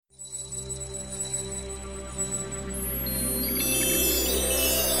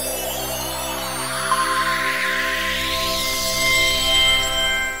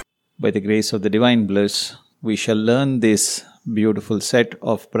by the grace of the divine bliss, we shall learn this beautiful set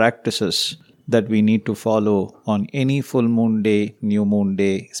of practices that we need to follow on any full moon day, new moon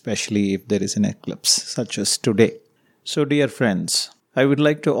day, especially if there is an eclipse such as today. So dear friends, I would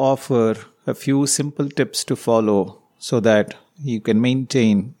like to offer a few simple tips to follow so that you can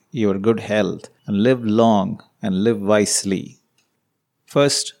maintain your good health and live long and live wisely.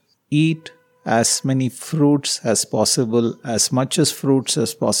 First, eat as many fruits as possible, as much as fruits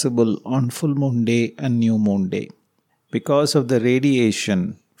as possible on full moon day and new moon day. Because of the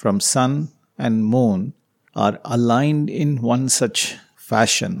radiation from sun and moon are aligned in one such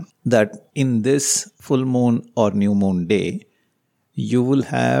fashion that in this full moon or new moon day, you will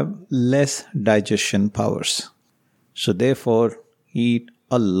have less digestion powers. So therefore, eat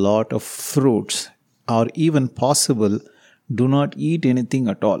a lot of fruits, or even possible, do not eat anything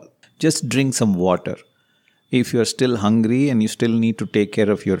at all. Just drink some water. If you are still hungry and you still need to take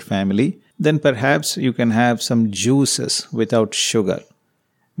care of your family, then perhaps you can have some juices without sugar.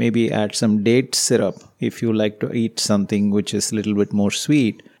 Maybe add some date syrup. If you like to eat something which is a little bit more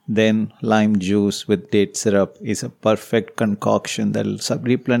sweet, then lime juice with date syrup is a perfect concoction that will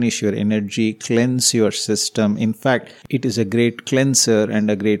replenish your energy, cleanse your system. In fact, it is a great cleanser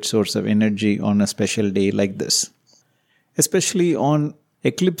and a great source of energy on a special day like this. Especially on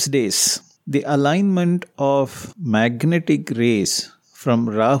eclipse days, the alignment of magnetic rays from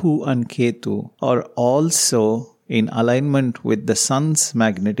Rahu and Ketu are also in alignment with the sun's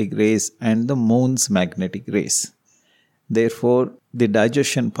magnetic rays and the moon's magnetic rays. Therefore, the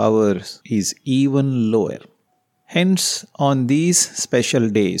digestion power is even lower. Hence, on these special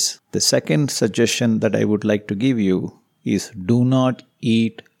days, the second suggestion that I would like to give you is do not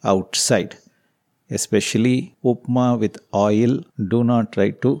eat outside. Especially upma with oil, do not try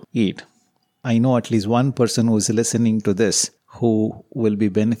to eat. I know at least one person who is listening to this who will be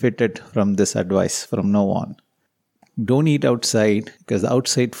benefited from this advice from now on. Don't eat outside because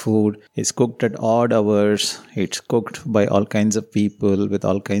outside food is cooked at odd hours. It's cooked by all kinds of people with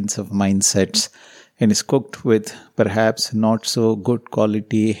all kinds of mindsets, and is cooked with perhaps not so good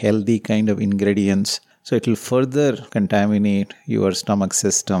quality, healthy kind of ingredients. So it will further contaminate your stomach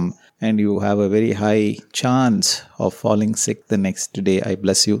system and you have a very high chance of falling sick the next day. I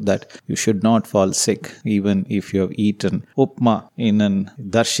bless you that you should not fall sick even if you have eaten upma in a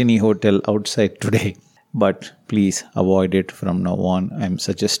Darshini hotel outside today. But please avoid it from now on. I am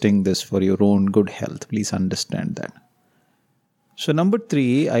suggesting this for your own good health. Please understand that. So number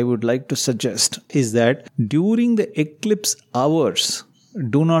 3, I would like to suggest is that during the eclipse hours,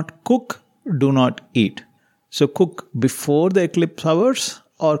 do not cook, do not eat. So cook before the eclipse hours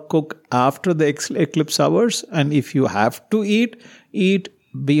or cook after the eclipse hours. And if you have to eat, eat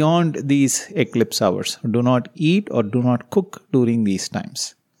beyond these eclipse hours. Do not eat or do not cook during these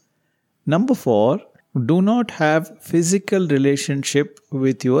times. Number 4, do not have physical relationship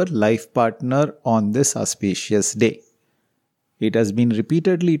with your life partner on this auspicious day. It has been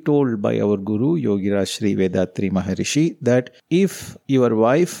repeatedly told by our Guru Yogiraj Sri Vethathiri Maharishi that if your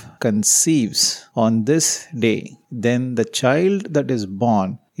wife conceives on this day, then the child that is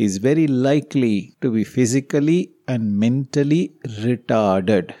born is very likely to be physically and mentally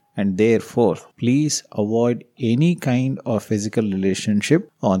retarded. And therefore, please avoid any kind of physical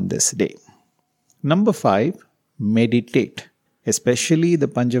relationship on this day. Number 5, meditate. Especially the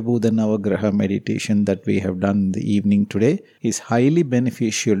Panchabhuta Navagraha meditation that we have done in the evening today is highly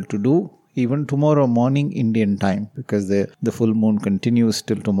beneficial to do even tomorrow morning Indian time, because the full moon continues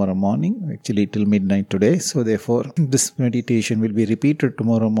till tomorrow morning, actually till midnight today. So therefore, this meditation will be repeated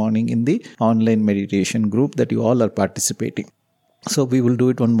tomorrow morning in the online meditation group that you all are participating. So we will do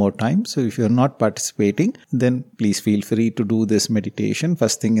it one more time. So if you are not participating, then please feel free to do this meditation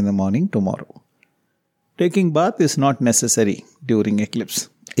first thing in the morning tomorrow. Taking bath is not necessary during eclipse.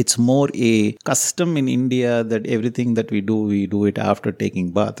 It's more a custom in India that everything that we do it after taking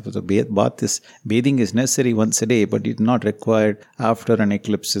bath. So bathing is necessary once a day, but it's not required after an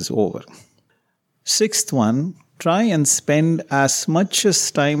eclipse is over. 6th one, try and spend as much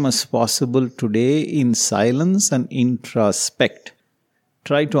time as possible today in silence and introspect.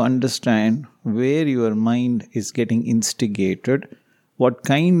 Try to understand where your mind is getting instigated, what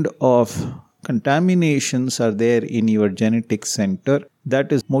kind of contaminations are there in your genetic center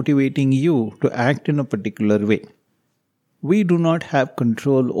that is motivating you to act in a particular way. We do not have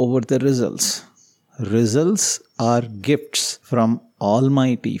control over the results. Results are gifts from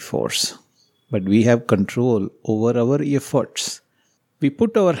Almighty Force, but we have control over our efforts. We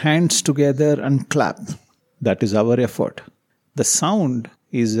put our hands together and clap. That is our effort. The sound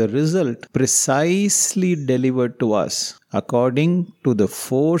is a result precisely delivered to us according to the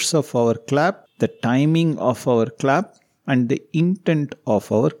force of our clap, the timing of our clap, and the intent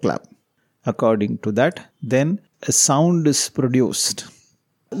of our clap. According to that, then a sound is produced.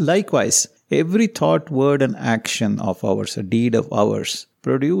 Likewise, every thought, word, and action of ours, a deed of ours,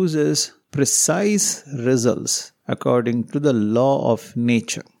 produces precise results according to the law of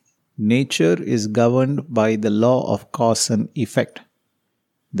nature. Nature is governed by the law of cause and effect.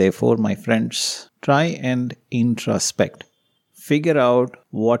 Therefore, my friends, try and introspect. Figure out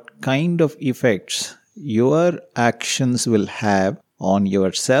what kind of effects your actions will have on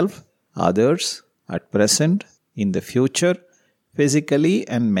yourself, others, at present, in the future, physically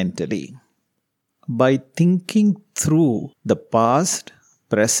and mentally. By thinking through the past,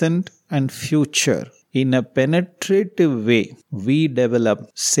 present, and future in a penetrative way, we develop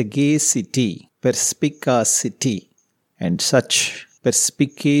sagacity, perspicacity, and such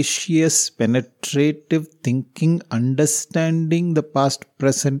perspicacious, penetrative thinking, understanding the past,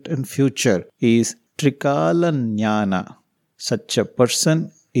 present, and future is Trikala Jnana. Such a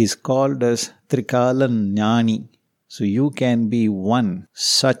person is called as Trikala Jnani. So you can be one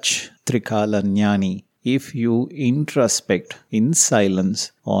such Trikala Jnani if you introspect in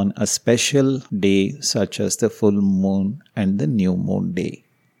silence on a special day such as the full moon and the new moon day.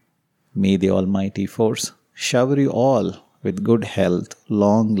 May the Almighty Force shower you all with good health,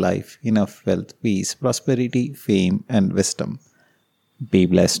 long life, enough wealth, peace, prosperity, fame, and wisdom. Be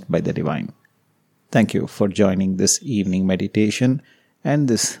blessed by the Divine. Thank you for joining this evening meditation and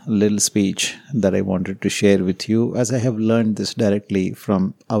this little speech that I wanted to share with you, as I have learned this directly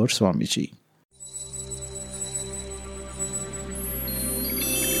from our Swamiji.